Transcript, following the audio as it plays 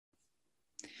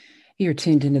You're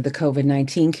tuned into the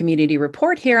COVID-19 Community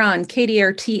Report here on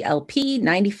KDRT-LP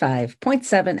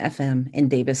 95.7 FM in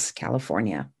Davis,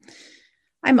 California.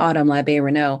 I'm Autumn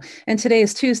Labbe-Renault, and today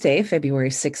is Tuesday, February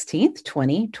 16th,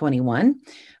 2021.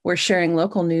 We're sharing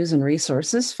local news and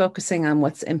resources focusing on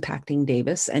what's impacting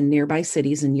Davis and nearby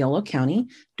cities in Yolo County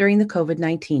during the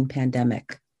COVID-19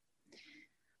 pandemic.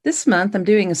 This month, I'm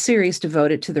doing a series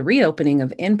devoted to the reopening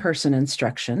of in-person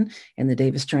instruction in the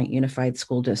Davis Joint Unified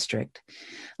School District.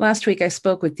 Last week, I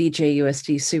spoke with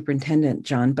DJUSD Superintendent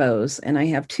John Bowes, and I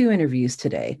have two interviews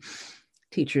today.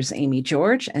 Teachers Amy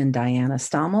George and Dianna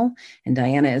Stommel, and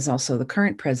Dianna is also the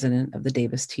current president of the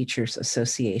Davis Teachers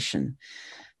Association.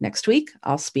 Next week,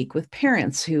 I'll speak with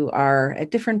parents who are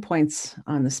at different points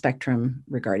on the spectrum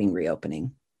regarding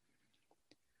reopening.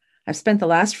 I've spent the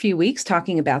last few weeks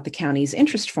talking about the county's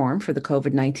interest form for the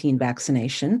COVID-19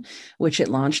 vaccination, which it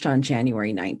launched on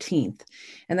January 19th.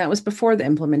 And that was before the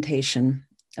implementation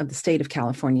of the state of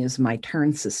California's My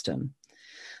Turn system.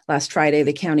 Last Friday,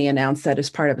 the county announced that as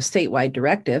part of a statewide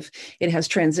directive, it has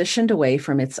transitioned away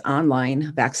from its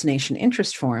online vaccination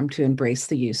interest form to embrace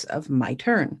the use of My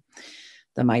Turn.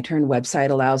 The My Turn website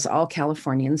allows all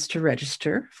Californians to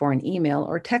register for an email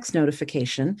or text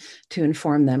notification to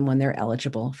inform them when they're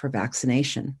eligible for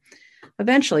vaccination.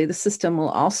 Eventually, the system will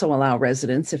also allow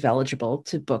residents, if eligible,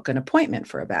 to book an appointment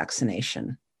for a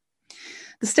vaccination.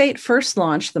 The state first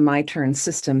launched the My Turn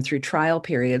system through trial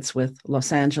periods with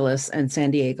Los Angeles and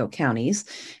San Diego counties,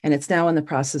 and it's now in the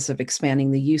process of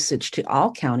expanding the usage to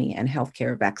all county and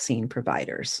healthcare vaccine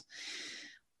providers.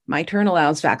 My Turn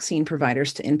allows vaccine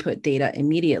providers to input data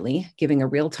immediately, giving a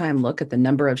real-time look at the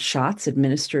number of shots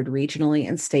administered regionally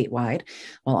and statewide,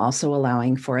 while also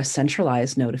allowing for a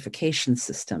centralized notification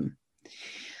system.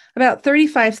 About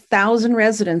 35,000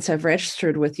 residents have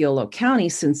registered with Yolo County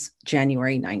since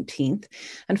January 19th.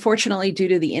 Unfortunately, due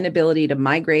to the inability to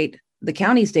migrate the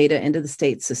county's data into the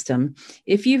state system,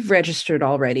 if you've registered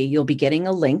already, you'll be getting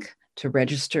a link to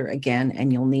register again,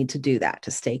 and you'll need to do that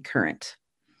to stay current.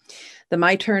 The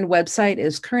My Turn website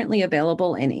is currently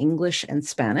available in English and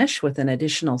Spanish, with an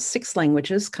additional 6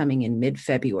 languages coming in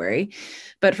mid-February.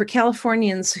 But for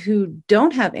Californians who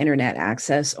don't have internet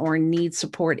access or need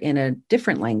support in a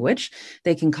different language,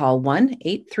 they can call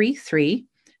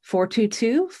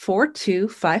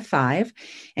 1-833-422-4255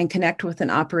 and connect with an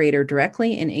operator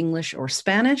directly in English or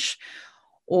Spanish,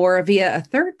 or via a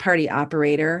third-party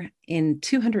operator in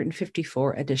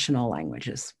 254 additional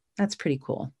languages. That's pretty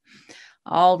cool.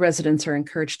 All residents are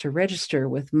encouraged to register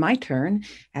with My Turn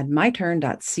at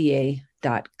myturn.ca.gov.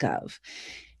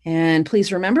 And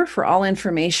please remember, for all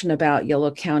information about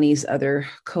Yolo County's other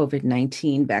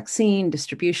COVID-19 vaccine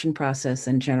distribution process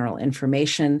and general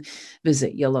information,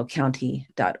 visit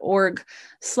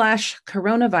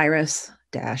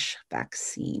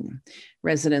yolocounty.org/coronavirus-vaccine.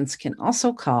 Residents can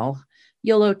also call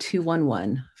YOLO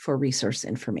 211 for resource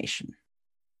information.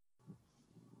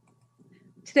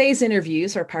 Today's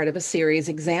interviews are part of a series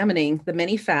examining the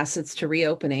many facets to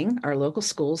reopening our local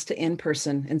schools to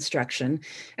in-person instruction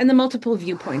and the multiple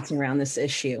viewpoints around this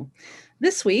issue.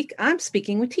 This week, I'm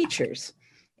speaking with teachers.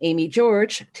 Amy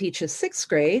George teaches 6th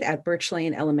grade at Birch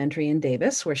Lane Elementary in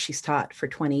Davis, where she's taught for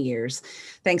 20 years.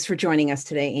 Thanks for joining us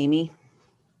today, Amy.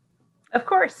 Of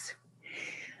course.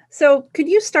 So could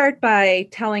you start by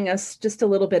telling us just a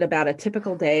little bit about a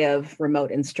typical day of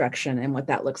remote instruction and what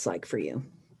that looks like for you?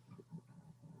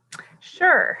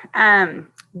 Sure.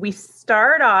 We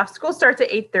start off, school starts at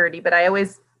 8:30, but I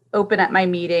always open up my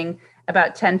meeting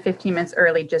about 10, 15 minutes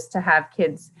early just to have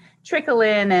kids trickle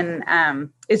in.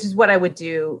 And this is what I would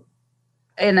do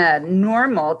in a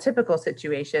normal, typical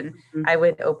situation. Mm-hmm. I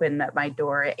would open up my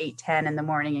door at 8:10 in the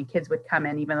morning and kids would come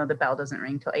in, even though the bell doesn't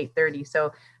ring till 8:30.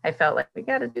 So I felt like we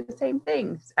got to do the same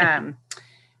things. And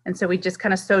so we just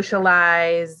kind of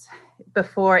socialize.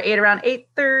 Before around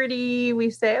 8:30,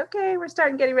 we say, okay, we're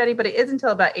starting getting ready, but it isn't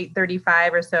until about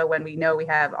 8:35 or so when we know we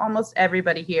have almost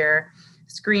everybody here.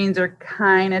 Screens are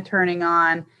kind of turning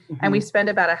on, and we spend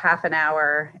about a half an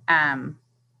hour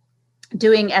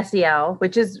doing SEL,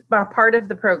 which is a part of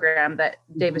the program that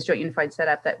Davis Joint Unified set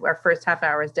up, that our first half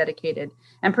hour is dedicated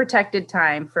and protected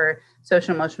time for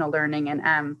social emotional learning.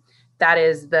 And that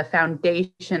is the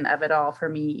foundation of it all for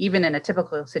me, even in a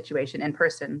typical situation in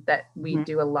person, that we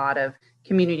do a lot of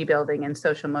community building and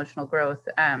social emotional growth.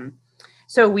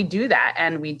 So we do that,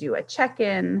 and we do a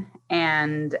check-in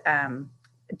and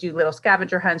do little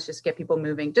scavenger hunts, just get people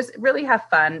moving, just really have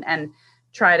fun and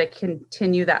try to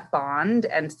continue that bond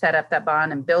and set up that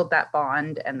bond and build that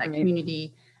bond and that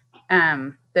community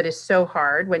that is so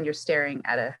hard when you're staring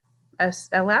at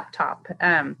a laptop.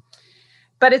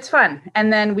 but it's fun.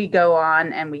 And then we go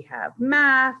on and we have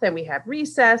math and we have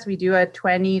recess. We do a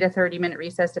 20 to 30-minute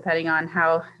recess, depending on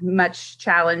how much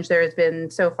challenge there has been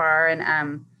so far.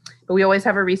 And but we always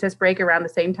have a recess break around the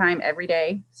same time every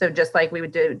day. So just like we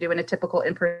would do in a typical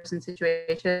in-person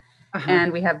situation.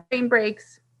 And we have brain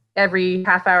breaks every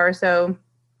half hour or so.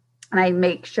 And I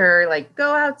make sure, like,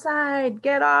 go outside,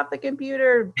 get off the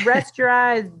computer, rest your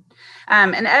eyes,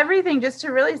 and everything, just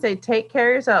to really say, take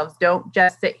care of yourselves. Don't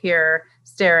just sit here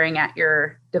staring at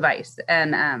your device,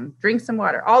 and drink some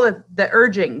water. All of the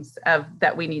urgings of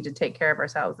that we need to take care of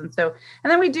ourselves. And so,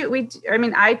 and then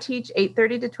I teach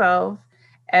 8:30 to 12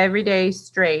 every day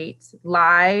straight,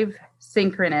 live,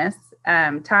 synchronous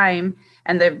time.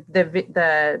 And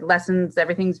the lessons,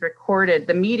 everything's recorded.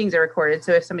 The meetings are recorded.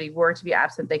 So if somebody were to be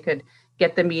absent, they could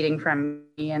get the meeting from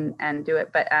me and do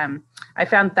it. But I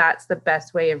found that's the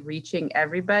best way of reaching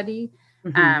everybody.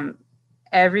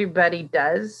 Everybody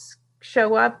does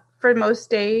show up for most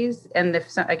days. And if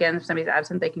somebody's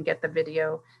absent, they can get the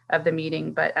video of the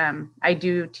meeting. But I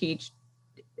do teach.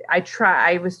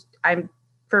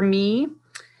 For me,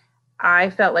 I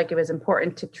felt like it was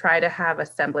important to try to have a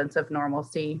semblance of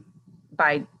normalcy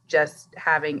by just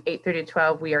having 8:30 to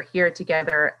 12. We are here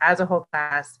together as a whole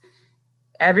class.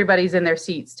 Everybody's in their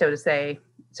seats, so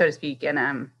to speak.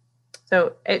 And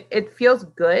so it feels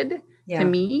good to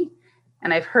me.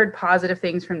 And I've heard positive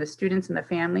things from the students and the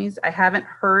families. I haven't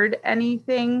heard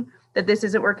anything that this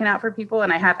isn't working out for people.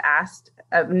 And I have asked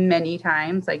many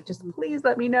times, like, just please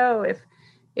let me know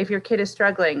if your kid is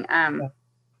struggling.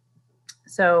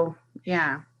 So,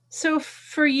 yeah. So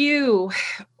for you,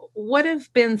 what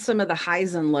have been some of the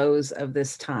highs and lows of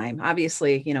this time?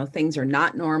 Obviously, things are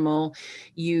not normal.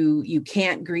 You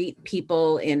can't greet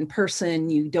people in person.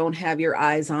 You don't have your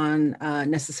eyes on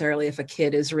necessarily if a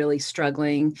kid is really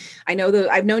struggling. I know that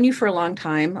I've known you for a long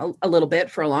time, a little bit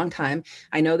for a long time.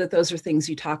 I know that those are things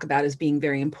you talk about as being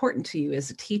very important to you as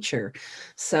a teacher.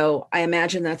 So I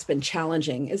imagine that's been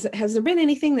challenging. Has there been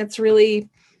anything that's really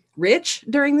rich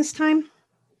during this time?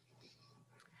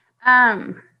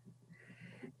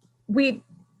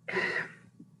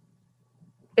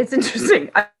 It's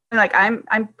interesting.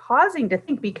 I'm pausing to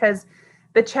think, because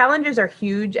the challenges are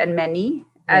huge and many,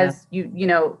 as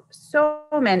so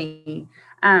many.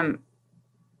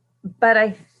 But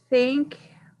I think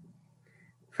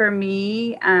for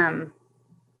me,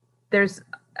 there's,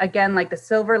 again, like, the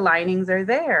silver linings are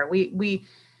there.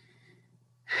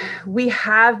 We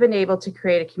have been able to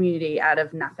create a community out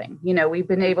of nothing. We've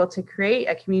been able to create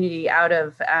a community out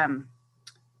of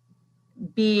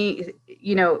being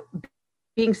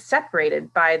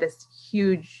separated by this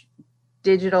huge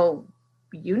digital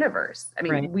universe. I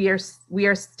mean, right. we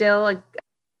are still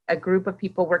a group of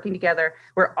people working together.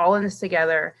 We're all in this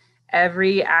together.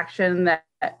 Every action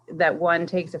that one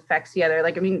takes affects the other.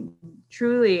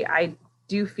 Truly, I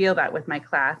do feel that with my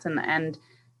class, and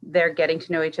they're getting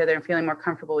to know each other and feeling more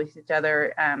comfortable with each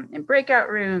other in breakout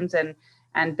rooms, and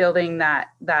building that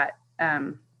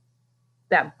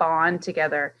bond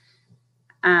together.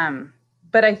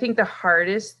 But I think the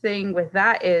hardest thing with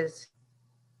that is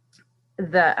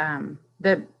the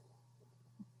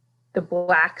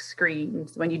black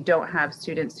screens, when you don't have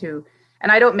students who,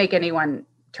 and I don't make anyone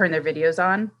turn their videos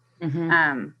on.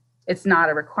 It's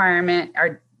not a requirement,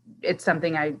 or it's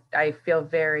something I feel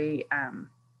very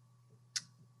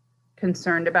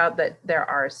concerned about, that there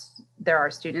are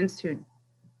students who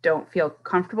don't feel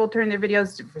comfortable turning their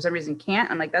videos, for some reason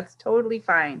can't. I'm like, that's totally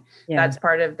fine. That's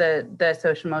part of the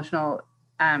social emotional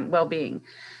well-being.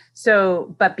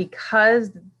 So, but because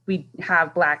we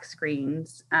have black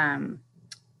screens, I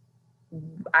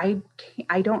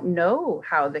don't know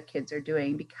how the kids are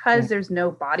doing, because there's no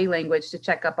body language to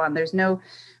check up on. There's no,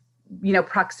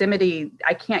 proximity.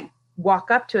 I can't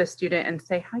walk up to a student and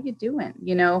say, how you doing?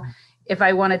 If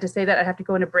I wanted to say that, I'd have to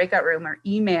go in a breakout room or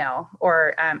email,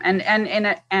 or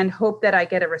and hope that I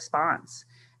get a response.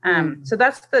 So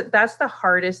that's the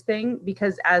hardest thing,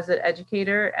 because as an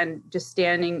educator and just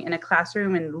standing in a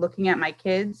classroom and looking at my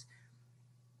kids,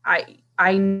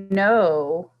 I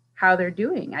know how they're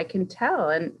doing. I can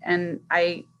tell, and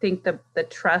I think the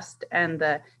trust and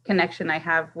the connection I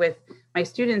have with my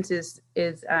students is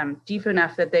deep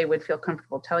enough that they would feel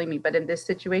comfortable telling me. But in this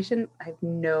situation, I have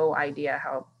no idea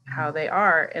how they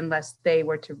are, unless they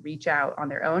were to reach out on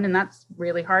their own, and that's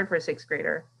really hard for a sixth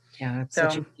grader. Yeah, it's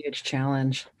such a huge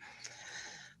challenge.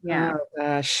 Yeah. Oh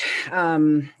gosh.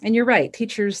 And you're right.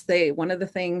 Teachers, one of the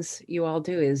things you all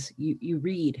do is you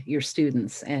read your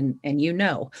students, and I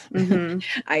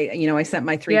sent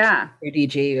my 3 kids through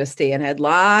DJUSD and had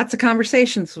lots of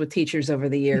conversations with teachers over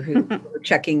the year who were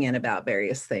checking in about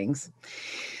various things.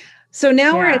 So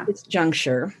now we're Yeah. at this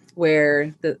juncture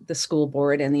where the school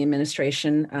board and the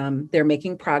administration, they're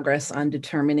making progress on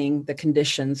determining the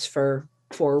conditions for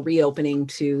reopening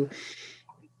to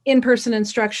in-person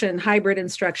instruction, hybrid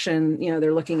instruction.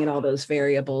 They're looking at all those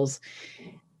variables.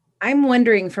 I'm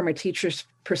wondering, from a teacher's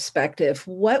perspective,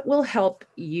 what will help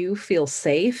you feel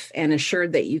safe and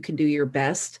assured that you can do your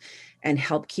best and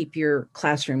help keep your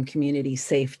classroom community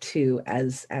safe too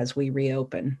as we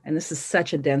reopen? And this is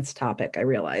such a dense topic, I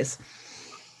realize.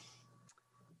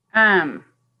 Yeah,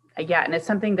 and it's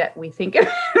something that we think of,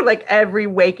 like every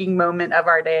waking moment of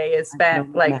our day is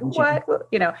spent like, what,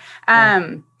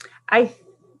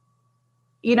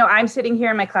 I'm sitting here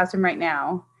in my classroom right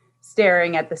now,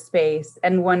 staring at the space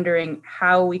and wondering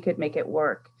how we could make it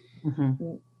work.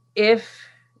 Mm-hmm.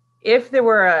 If there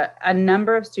were a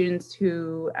number of students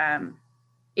who,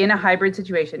 in a hybrid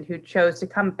situation, who chose to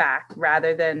come back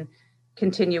rather than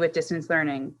continue with distance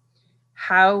learning,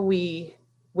 how we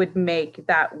would make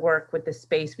that work with the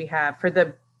space we have for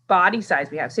the body size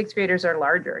we have. Sixth graders are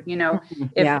larger,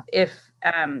 if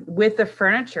with the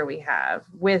furniture we have,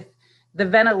 with the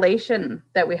ventilation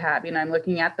that we have, I'm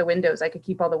looking at the windows. I could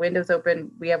keep all the windows open.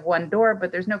 We have one door,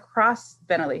 but there's no cross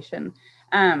ventilation.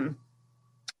 I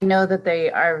know that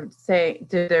they're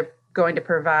going to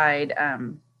provide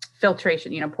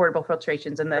filtration, portable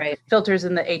filtrations, and the filters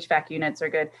in the HVAC units are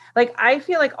good. Like, I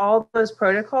feel like all those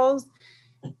protocols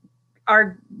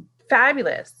are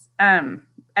fabulous.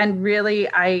 And really,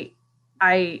 I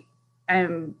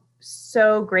am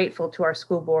so grateful to our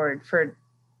school board for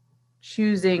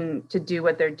choosing to do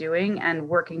what they're doing and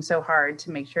working so hard to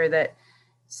make sure that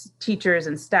teachers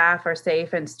and staff are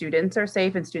safe and students are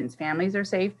safe and students' families are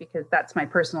safe, because that's my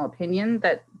personal opinion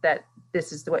that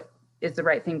this is what is the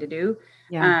right thing to do.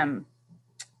 Yeah.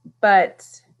 But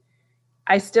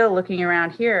I still, looking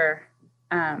around here,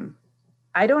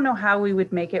 I don't know how we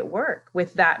would make it work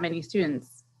with that many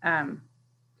students, and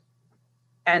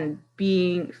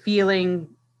feeling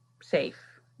safe.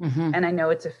 Mm-hmm. And I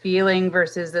know it's a feeling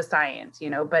versus the science,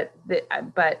 but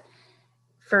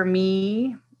for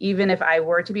me, even if I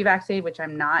were to be vaccinated, which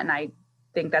I'm not, and I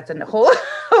think that's a whole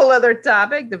other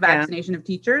topic, the vaccination of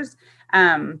teachers.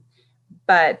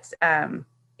 But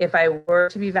if I were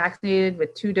to be vaccinated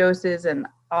with 2 doses and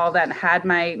all that, and had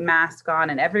my mask on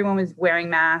and everyone was wearing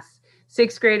masks,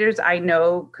 6th graders I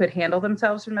know could handle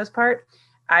themselves for the most part.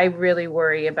 I really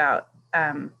worry about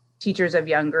teachers of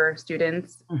younger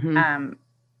students. Mm-hmm.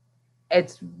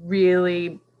 It's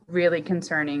really, really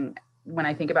concerning when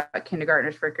I think about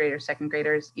kindergartners, 1st graders, 2nd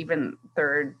graders, even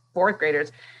 3rd, 4th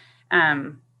graders,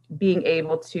 being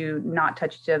able to not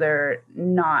touch each other,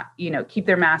 not, keep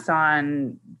their masks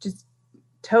on, just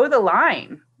toe the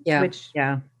line. Yeah.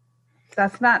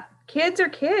 That's not, kids are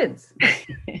kids.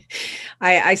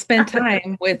 I spent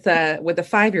time with a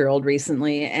 5-year-old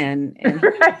recently, and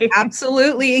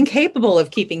absolutely incapable of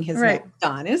keeping his mask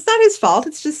on. It's not his fault.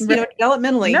 It's just,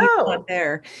 developmentally, he's not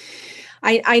there.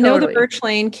 I know the Birch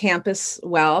Lane campus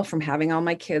well from having all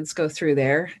my kids go through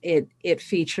there. It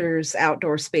features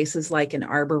outdoor spaces like an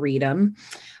arboretum,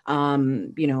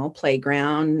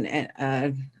 playground,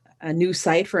 a new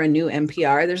site for a new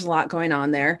NPR. There's a lot going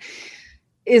on there.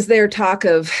 Is there talk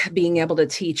of being able to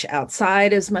teach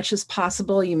outside as much as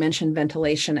possible? You mentioned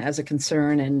ventilation as a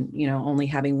concern, and only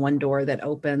having one door that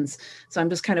opens. So I'm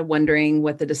just kind of wondering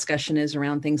what the discussion is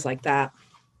around things like that.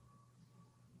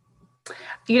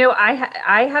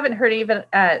 I haven't heard even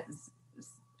I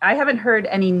haven't heard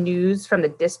any news from the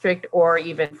district or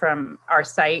even from our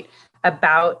site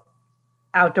about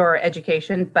outdoor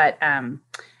education, but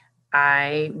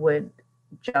I would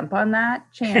jump on that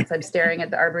chance. I'm staring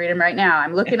at the Arboretum right now.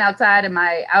 I'm looking outside in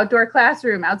my outdoor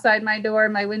classroom, outside my door,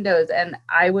 my windows, and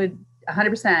I would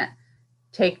 100%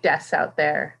 take desks out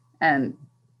there and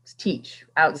teach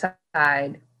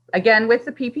outside. Again, with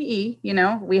the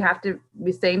PPE, we have to,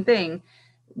 the same thing.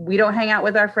 We don't hang out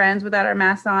with our friends without our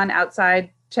masks on outside,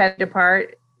 chatting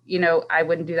apart. I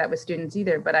wouldn't do that with students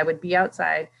either, but I would be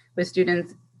outside with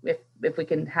students if we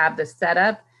can have the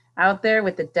setup out there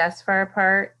with the desks far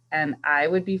apart, and I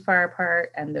would be far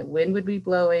apart, and the wind would be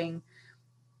blowing,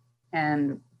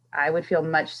 and I would feel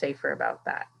much safer about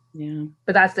that. Yeah.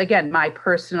 But that's, again, my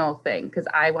personal thing, because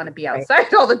I want to be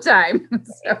outside all the time.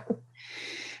 So.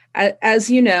 As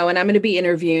you know, and I'm going to be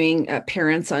interviewing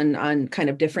parents on kind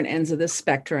of different ends of the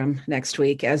spectrum next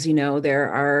week. As you know, there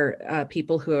are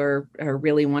people who are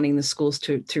really wanting the schools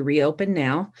to reopen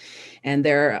now. And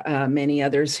there are many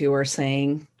others who are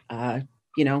saying,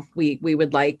 we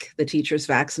would like the teachers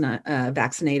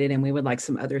vaccinated, and we would like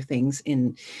some other things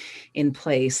in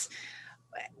place.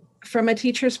 from a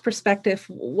teacher's perspective,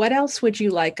 what else would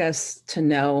you like us to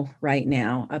know right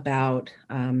now about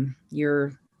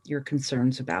your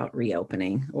concerns about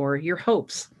reopening or your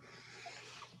hopes?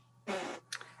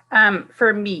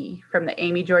 For me, from the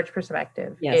Amy George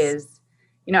perspective, Yes. is,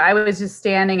 I was just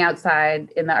standing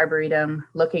outside in the Arboretum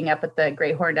looking up at the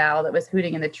gray horned owl that was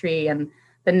hooting in the tree, and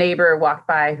the neighbor walked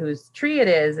by whose tree it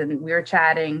is, and we were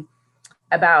chatting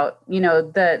about,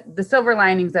 the silver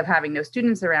linings of having no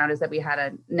students around is that we had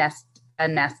a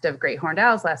nest of great horned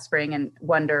owls last spring, and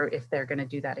wonder if they're going to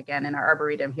do that again in our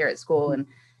Arboretum here at school. And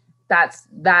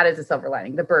that is a silver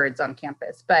lining, the birds on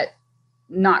campus, but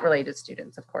not related to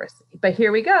students, of course. But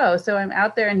here we go. So I'm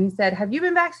out there, and he said, "Have you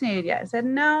been vaccinated yet?" I said,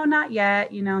 "No, not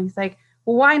yet." He's like,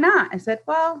 "Well, why not?" I said,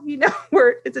 "Well,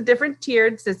 it's a different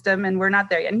tiered system, and we're not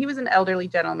there yet." And he was an elderly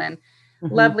gentleman,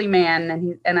 lovely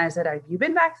man. And I said, "Have you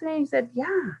been vaccinated?" He said,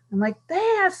 "Yeah." I'm like,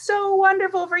 "That's so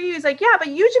wonderful for you." He's like, "Yeah, but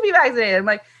you should be vaccinated." I'm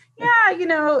like,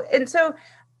 "Yeah, And so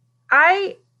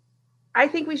I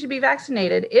think we should be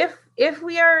vaccinated. If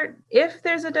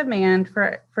there's a demand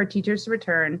for teachers to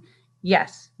return,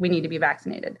 yes, we need to be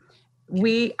vaccinated.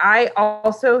 I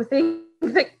also think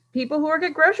that people who work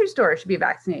at grocery stores should be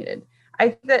vaccinated. I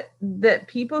think that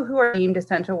people who are deemed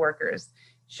essential workers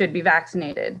should be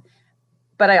vaccinated.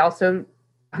 But I also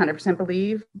 100%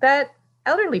 believe that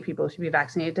elderly people should be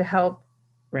vaccinated to help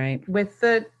with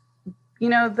the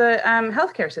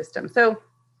healthcare system. So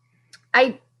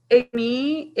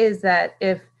is that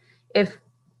if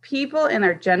people in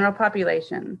our general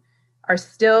population are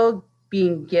still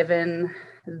being given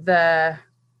the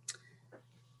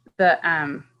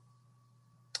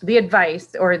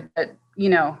advice or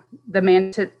the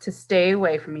man to stay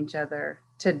away from each other,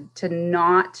 to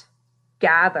not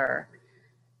gather,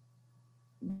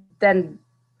 then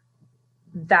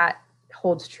that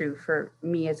holds true for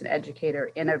me as an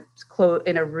educator in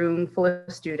a room full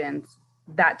of students.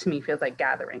 That to me feels like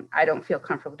gathering. I don't feel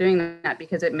comfortable doing that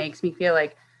because it makes me feel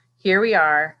like, here we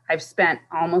are. I've spent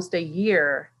almost a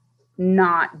year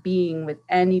not being with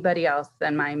anybody else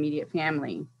than my immediate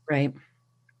family. Right.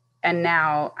 And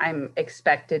now I'm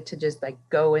expected to just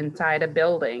go inside a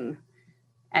building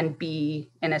and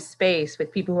be in a space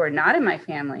with people who are not in my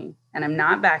family, and I'm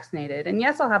not vaccinated. And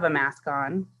yes, I'll have a mask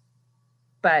on,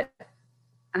 but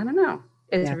I don't know.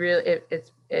 It's really,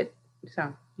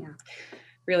 so yeah.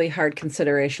 Really hard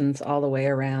considerations all the way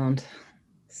around.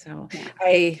 So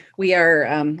we are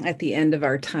at the end of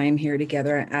our time here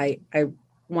together. I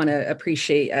want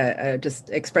to just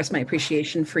express my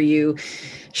appreciation for you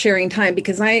sharing time,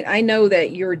 because I know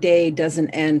that your day doesn't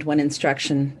end when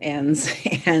instruction ends.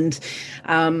 And,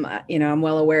 I'm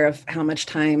well aware of how much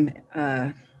time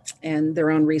and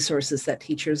their own resources that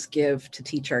teachers give to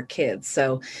teach our kids.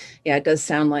 So yeah, it does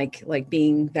sound like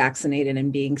being vaccinated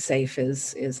and being safe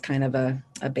is kind of a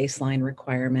baseline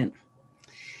requirement.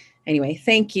 Anyway,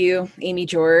 thank you, Amy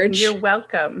George. You're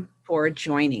welcome. For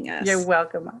joining us. You're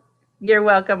welcome. You're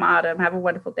welcome, Autumn. Have a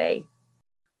wonderful day.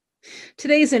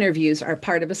 Today's interviews are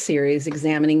part of a series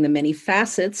examining the many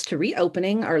facets to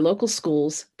reopening our local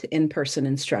schools to in-person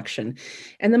instruction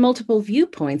and the multiple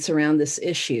viewpoints around this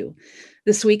issue.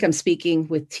 This week, I'm speaking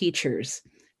with teachers.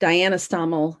 Dianna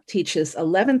Stommel teaches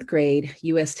 11th grade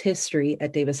U.S. history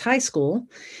at Davis High School.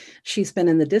 She's been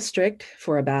in the district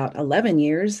for about 11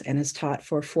 years and has taught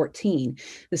for 14.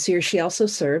 This year, she also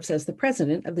serves as the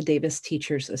president of the Davis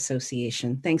Teachers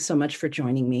Association. Thanks so much for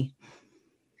joining me.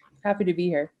 Happy to be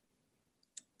here.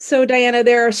 So, Dianna,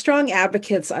 there are strong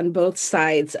advocates on both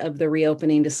sides of the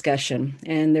reopening discussion,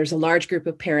 and there's a large group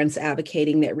of parents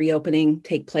advocating that reopening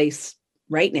take place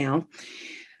right now.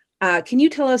 Can you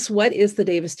tell us what is the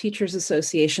Davis Teachers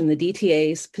Association, the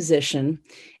DTA's position,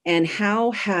 and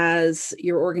how has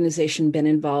your organization been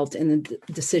involved in the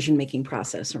decision-making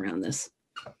process around this?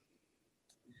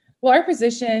 Well, our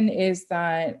position is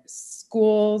that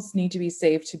schools need to be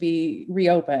safe to be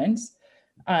reopened.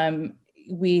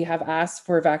 We have asked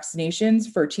for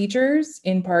vaccinations for teachers,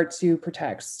 in part to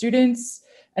protect students,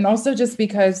 and also just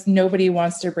because nobody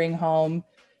wants to bring home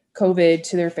COVID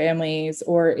to their families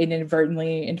or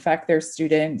inadvertently infect their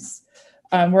students.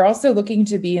 We're also looking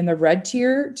to be in the red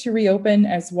tier to reopen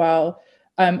as well.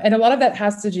 And a lot of that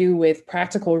has to do with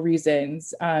practical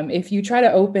reasons. If you try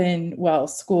to open,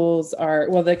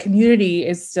 the community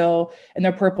is still in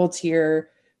the purple tier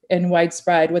and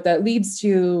widespread. What that leads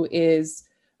to is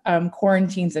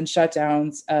quarantines and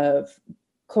shutdowns of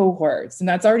cohorts. And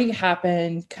that's already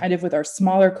happened kind of with our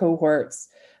smaller cohorts,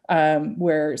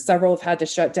 where several have had to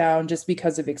shut down just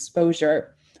because of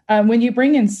exposure. When you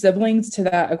bring in siblings to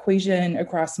that equation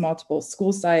across multiple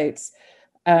school sites,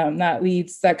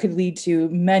 that could lead to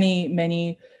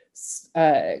many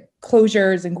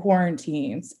closures and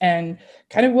quarantines. And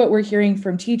kind of what we're hearing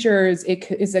from teachers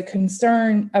is a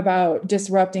concern about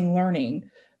disrupting learning.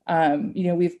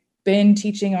 We've been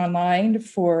teaching online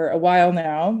for a while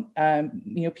now.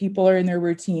 People are in their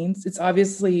routines. It's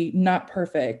obviously not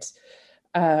perfect,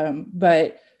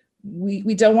 but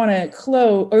we don't want to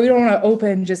close, or we don't want to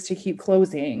open just to keep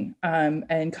closing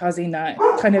and causing that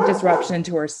kind of disruption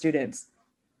to our students.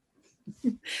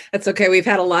 That's okay. We've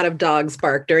had a lot of dogs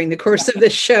bark during the course of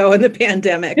this show and the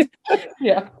pandemic.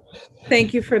 Yeah.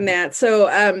 Thank you for that. So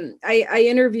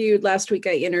last week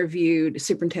I interviewed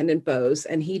Superintendent Bowes,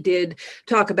 and he did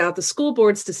talk about the school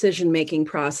board's decision-making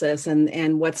process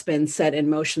and what's been set in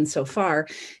motion so far.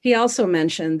 He also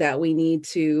mentioned that we need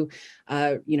to,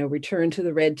 return to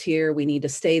the red tier. We need to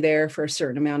stay there for a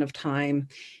certain amount of time.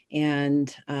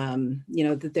 And,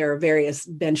 that there are various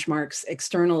benchmarks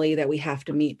externally that we have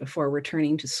to meet before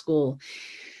returning to school.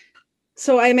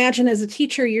 So I imagine as a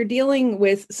teacher, you're dealing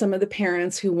with some of the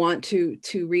parents who want to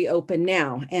reopen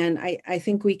now. And I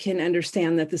think we can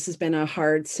understand that this has been a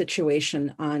hard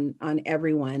situation on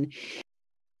everyone.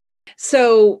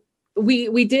 So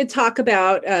we did talk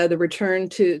about the return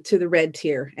to the red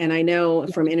tier. And I know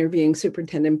from interviewing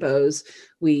Superintendent Bowes,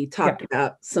 we talked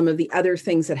about some of the other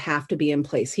things that have to be in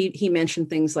place. He mentioned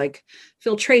things like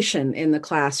filtration in the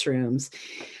classrooms.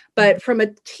 But from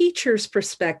a teacher's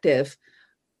perspective,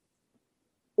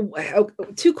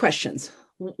 two questions.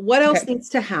 What else needs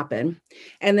to happen?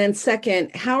 And then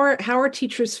second, how are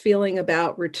teachers feeling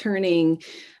about returning?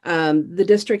 The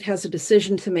district has a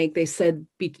decision to make. They said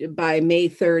by May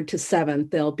 3rd to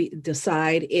 7th, they'll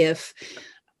decide if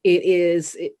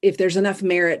there's enough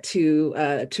merit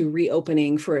to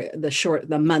reopening for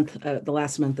the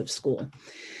last month of school.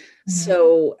 Mm-hmm.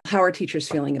 So how are teachers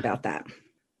feeling about that?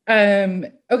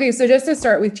 Okay, so just to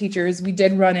start with teachers, we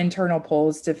did run internal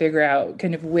polls to figure out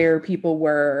kind of where people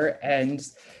were and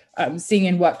seeing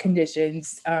in what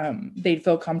conditions they'd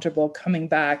feel comfortable coming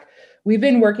back. We've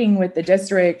been working with the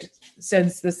district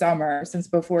since the summer, since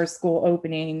before school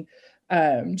opening,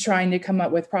 trying to come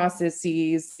up with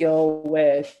processes, deal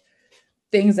with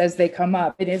things as they come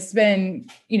up. And it's been,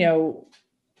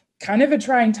 kind of a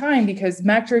trying time because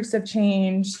metrics have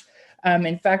changed,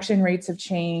 infection rates have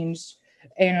changed.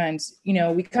 And,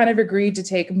 we kind of agreed to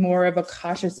take more of a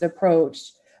cautious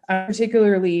approach,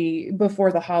 particularly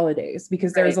before the holidays,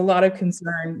 because there was a lot of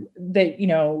concern that,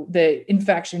 the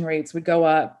infection rates would go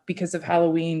up because of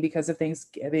Halloween, because of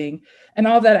Thanksgiving, and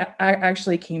all that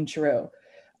actually came true.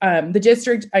 The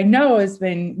district, I know, has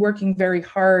been working very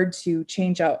hard to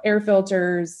change out air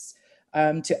filters,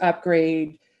 to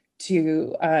upgrade,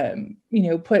 to,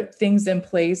 put things in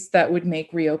place that would make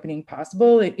reopening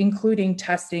possible, including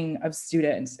testing of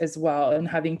students as well, and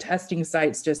having testing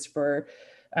sites just for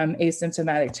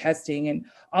asymptomatic testing. And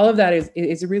all of that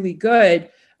is really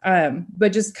good. But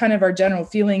just kind of our general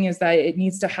feeling is that it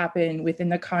needs to happen within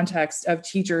the context of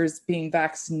teachers being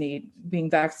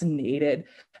vaccinated.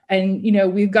 And,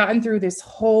 we've gotten through this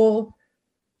whole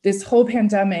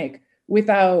pandemic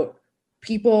without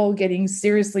people getting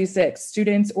seriously sick,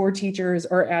 students or teachers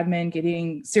or admin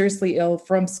getting seriously ill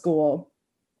from school.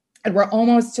 And we're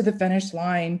almost to the finish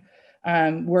line.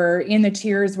 We're in the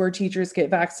tiers where teachers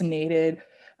get vaccinated.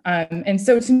 And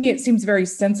so to me, it seems very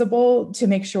sensible to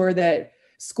make sure that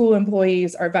school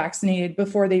employees are vaccinated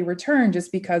before they return,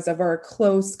 just because of our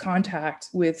close contact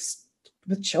with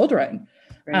children.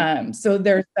 Right. So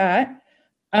there's that.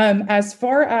 As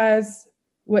far as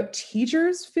what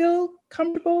teachers feel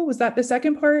comfortable, was that the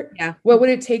second part? Yeah. What would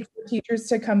it take for teachers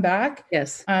to come back?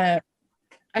 Yes. I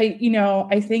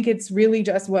think it's really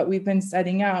just what we've been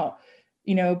setting out,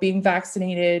 being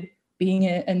vaccinated, being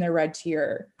in the red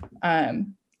tier.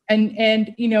 And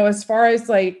as far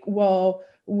as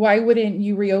why wouldn't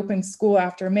you reopen school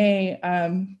after May?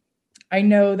 I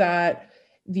know that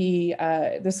the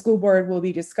school board will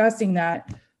be discussing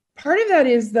that. Part of that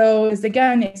is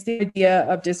again, it's the idea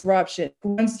of disruption.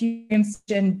 Once you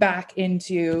transition back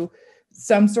into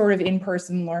some sort of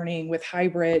in-person learning with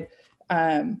hybrid,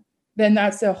 then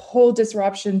that's a whole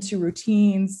disruption to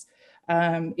routines.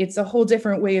 It's a whole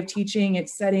different way of teaching.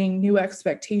 It's setting new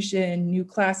expectation, new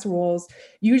class rules.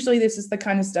 Usually this is the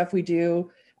kind of stuff we do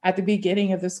at the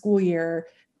beginning of the school year.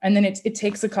 And then it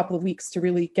takes a couple of weeks to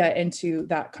really get into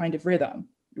that kind of rhythm,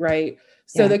 right?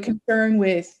 So the concern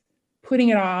with putting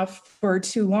it off for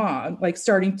too long,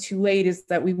 starting too late, is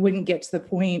that we wouldn't get to the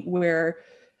point where,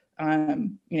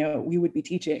 we would be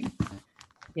teaching.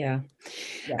 Yeah.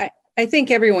 I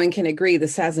think everyone can agree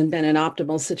this hasn't been an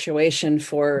optimal situation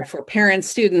for parents,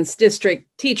 students, district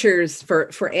teachers,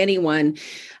 for anyone.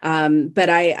 But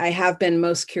I have been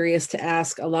most curious to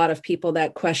ask a lot of people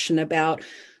that question about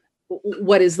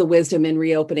what is the wisdom in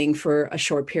reopening for a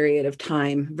short period of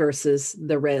time versus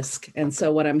the risk. And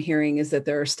so what I'm hearing is that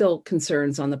there are still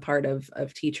concerns on the part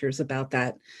of teachers about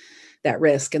that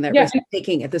risk and that risk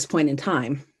taking at this point in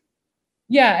time.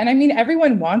 Yeah. And I mean,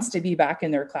 everyone wants to be back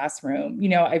in their classroom.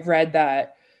 I've read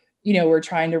that, we're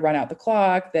trying to run out the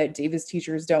clock, that Davis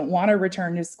teachers don't want to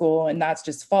return to school. And that's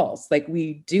just false. Like,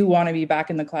 we do want to be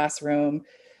back in the classroom.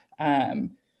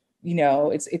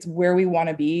 It's where we want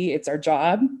to be. It's our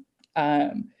job.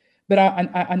 But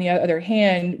on the other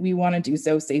hand, we want to do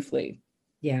so safely.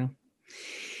 Yeah.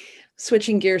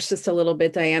 Switching gears just a little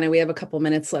bit, Dianna, we have a couple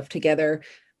minutes left together.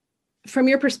 From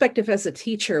your perspective as a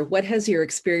teacher, what has your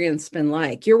experience been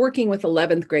like? You're working with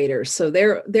 11th graders, so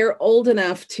they're old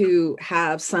enough to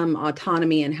have some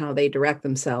autonomy in how they direct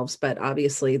themselves, but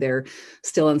obviously they're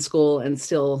still in school and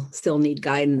still need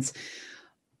guidance.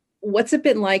 What's it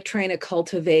been like trying to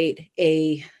cultivate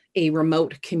a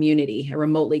remote community, a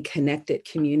remotely connected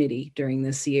community during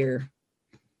this year?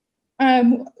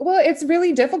 Well, it's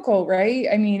really difficult, right?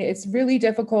 I mean, it's really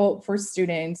difficult for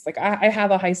students. Like, I have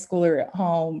a high schooler at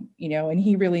home, and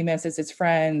he really misses his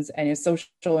friends and his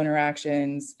social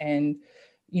interactions. And,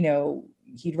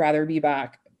 he'd rather be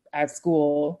back at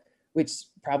school, which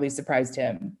probably surprised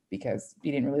him because he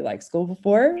didn't really like school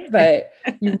before, but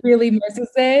he really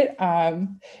misses it.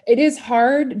 It is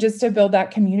hard just to build that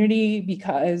community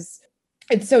because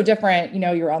it's so different.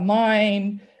 You're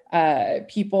online.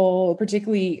 People,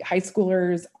 particularly high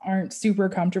schoolers, aren't super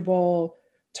comfortable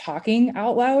talking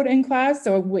out loud in class.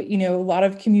 So, a lot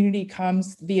of community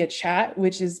comes via chat,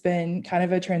 which has been kind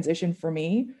of a transition for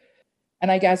me. And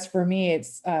I guess for me,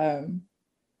 it's, I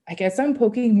guess I'm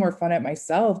poking more fun at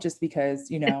myself just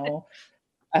because,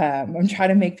 I'm trying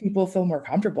to make people feel more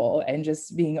comfortable and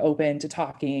just being open to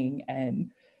talking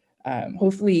and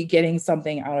hopefully getting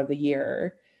something out of the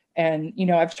year. And,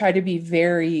 I've tried to be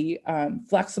very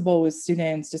flexible with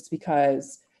students just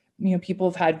because, people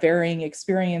have had varying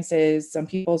experiences. Some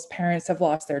people's parents have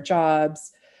lost their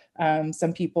jobs.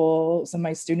 Some of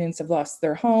my students have lost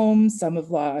their homes. Some have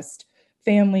lost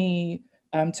family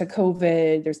to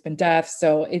COVID. There's been deaths.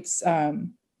 So it's,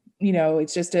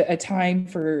 it's just a time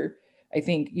for, I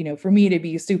think, for me to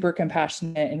be super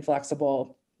compassionate and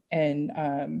flexible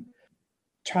and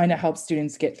trying to help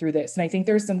students get through this. And I think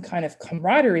there's some kind of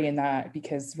camaraderie in that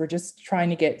because we're just trying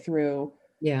to get through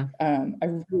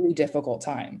a really difficult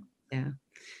time. Yeah.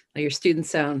 Well, your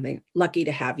students sound lucky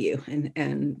to have you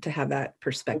and to have that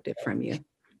perspective from you.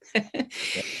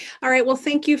 All right. Well,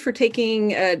 thank you for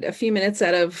taking a few minutes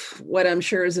out of what I'm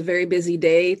sure is a very busy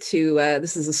day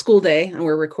this is a school day and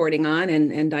we're recording on,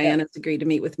 and Dianna's agreed to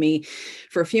meet with me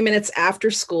for a few minutes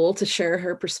after school to share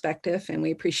her perspective. And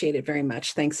we appreciate it very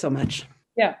much. Thanks so much.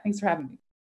 Yeah, thanks for having me.